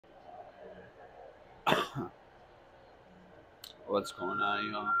What's going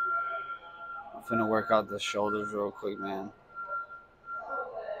on, y'all? I'm finna work out the shoulders real quick, man.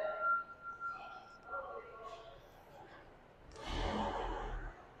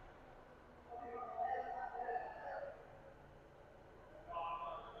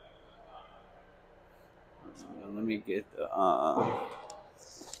 Let me get the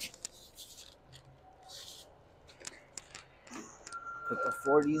put the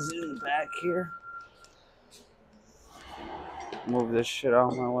 40s in the back here. Move this shit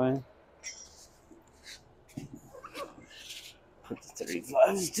out of my way. Put the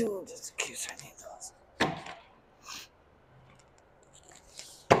 35s too, just in case I need those.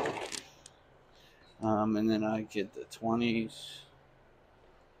 And then I get the 20s.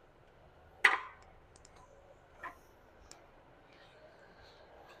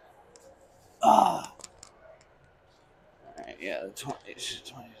 Ah. Alright, yeah, the 20s.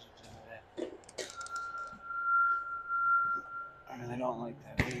 I really don't like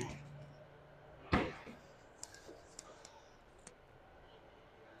that.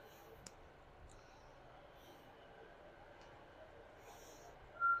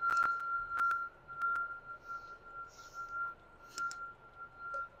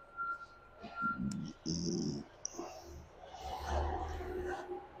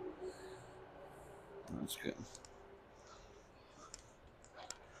 That's good.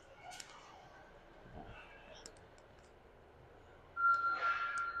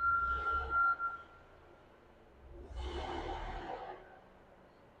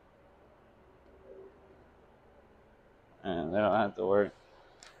 And they don't have to work.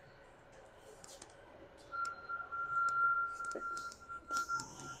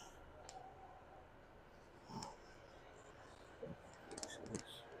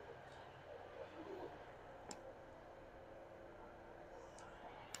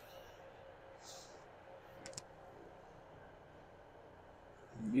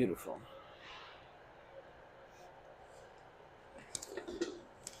 Beautiful.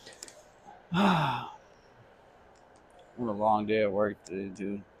 What a long day at work today,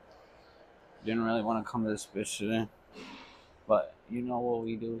 dude. Didn't really want to come to this bitch today. But you know what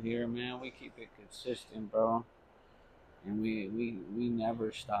we do here, man? We keep it consistent, bro. And we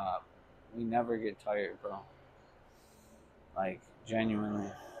never stop. We never get tired, bro. Like, genuinely.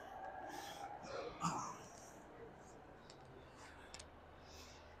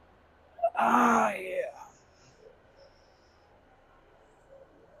 Ah, yeah.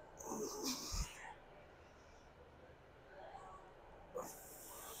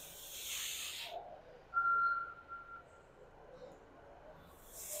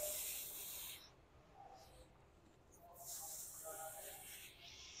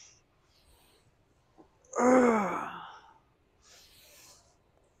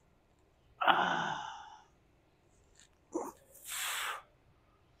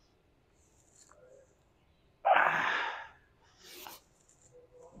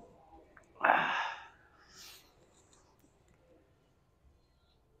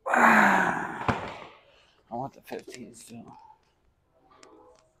 I want the 15s too.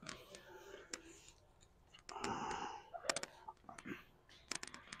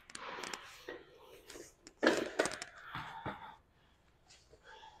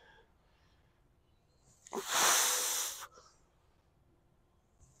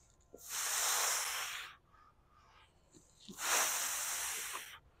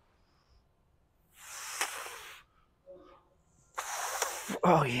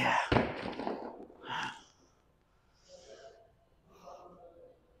 Oh, yeah.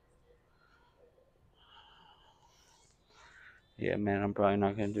 Yeah, man, I'm probably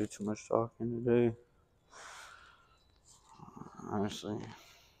not going to do too much talking today. Honestly.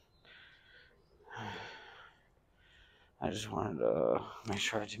 I just wanted to make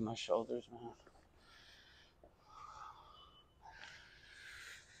sure I do my shoulders, man.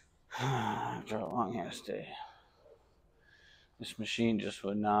 After a long ass day. This machine just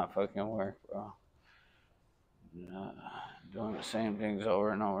would not fucking work, bro. Doing the same things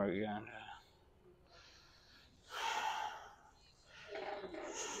over and over again.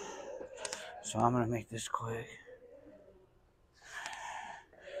 So I'm gonna make this quick.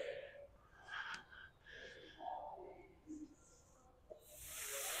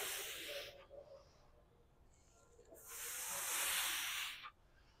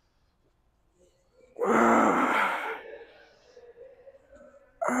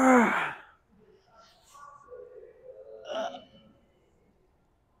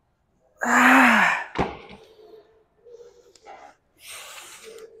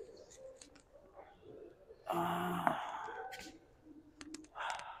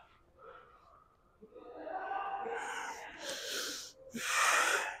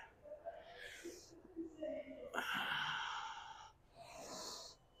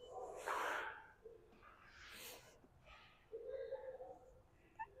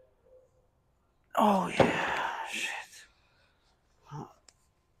 Oh yeah, shit.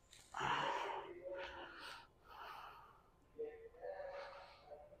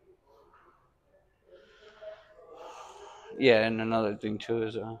 Yeah, and another thing too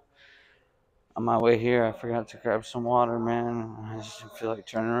is on my way here I forgot to grab some water, man. I just didn't feel like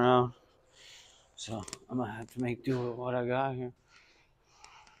turning around, so I'm gonna have to make do with what I got here.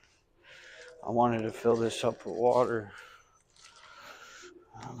 I wanted to fill this up with water,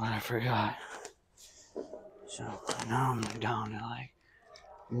 but I forgot. So now I'm down to like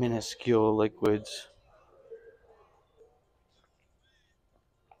minuscule liquids.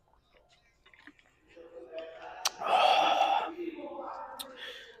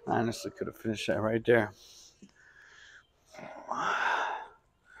 I honestly could have finished that right there.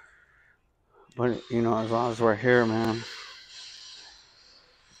 But you know, as long as we're here, man.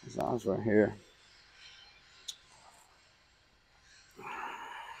 As long as we're here.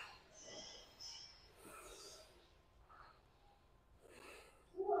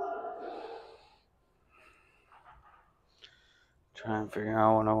 Try and figure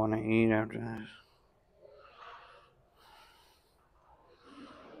out what I want to eat after this.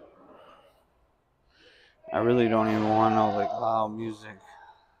 I really don't even want no like loud music.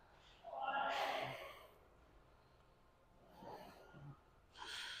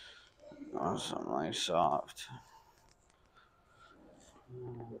 I want something like soft.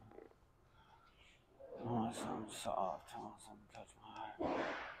 I want something soft. I want something to touch my heart.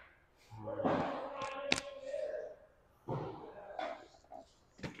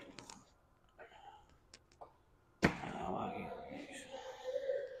 I like it.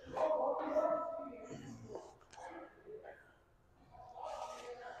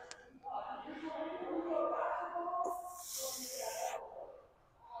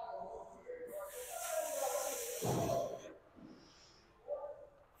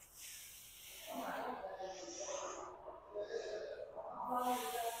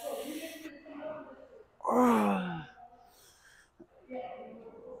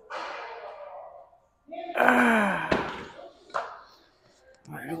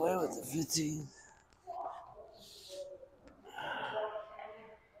 Right away with the 15.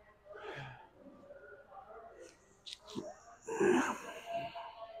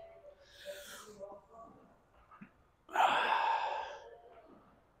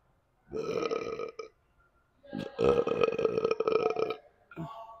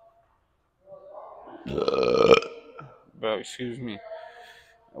 Bro, excuse me.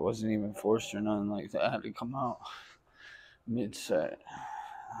 I wasn't even forced or nothing like that. I had to come out mid set.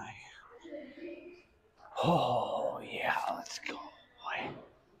 Like, oh, yeah, let's go. Boy.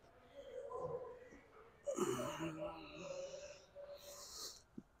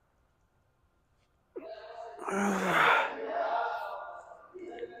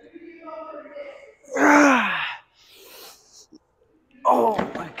 Oh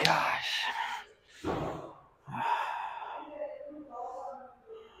my gosh.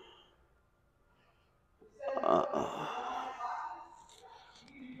 Uh,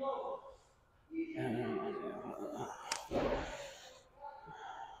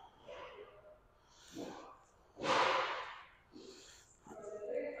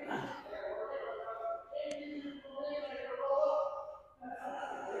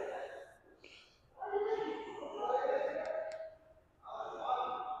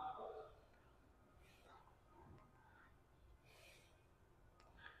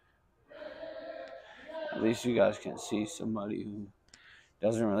 at least you guys can see somebody who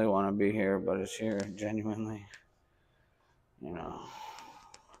doesn't really want to be here, but is here genuinely. You know,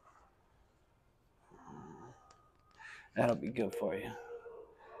 that'll be good for you.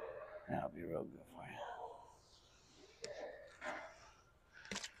 That'll be real good for you.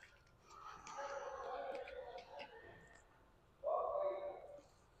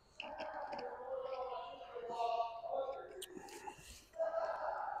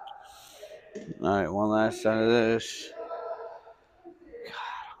 All right, one last set of this.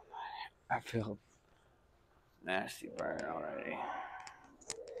 God, I feel nasty burn already.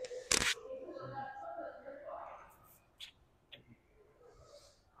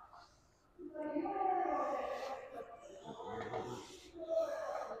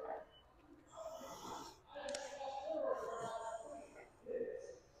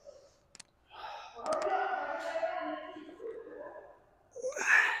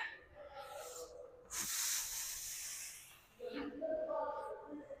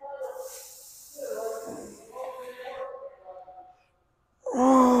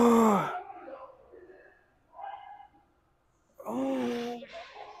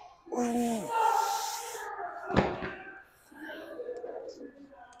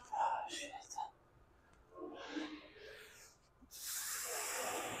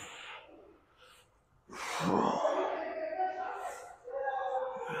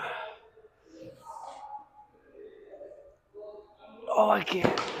 Oh, I can't.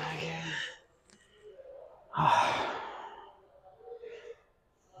 I can't.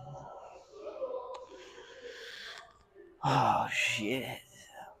 Oh, shit.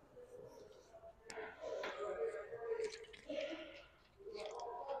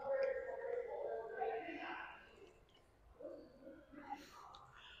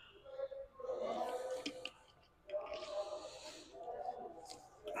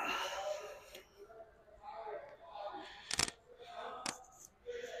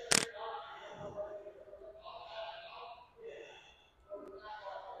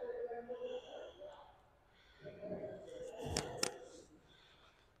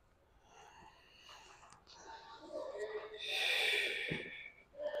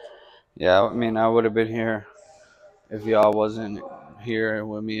 Yeah, I mean, I would have been here if y'all wasn't here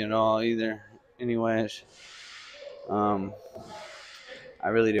with me at all either. Anyways, um, I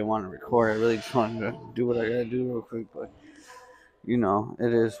really didn't want to record. I really just wanted to do what I gotta do real quick, but you know,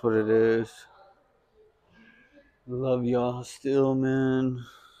 it is what it is. Love y'all still, man.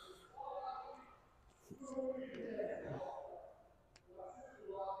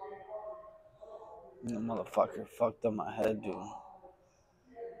 The motherfucker fucked up my head, dude.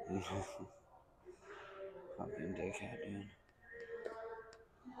 Fucking dickhead, dude.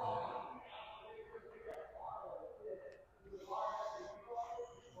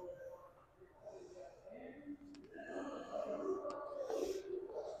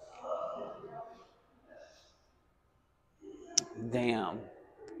 Damn.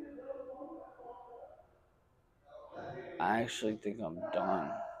 I actually think I'm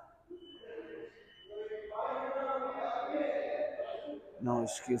done. No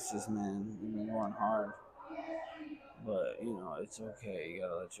excuses, man. We've been going hard. But, you know, it's okay. You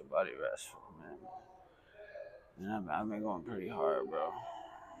gotta let your body rest for a minute. And I've been going pretty hard, bro.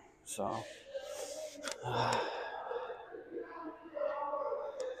 So,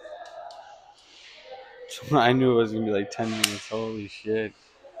 I knew it was gonna be like 10 minutes. Holy shit.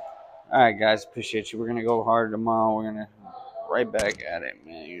 Alright, guys. Appreciate you. We're gonna go hard tomorrow. We're gonna right back at it,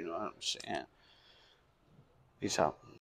 man. You know what I'm saying? Peace out.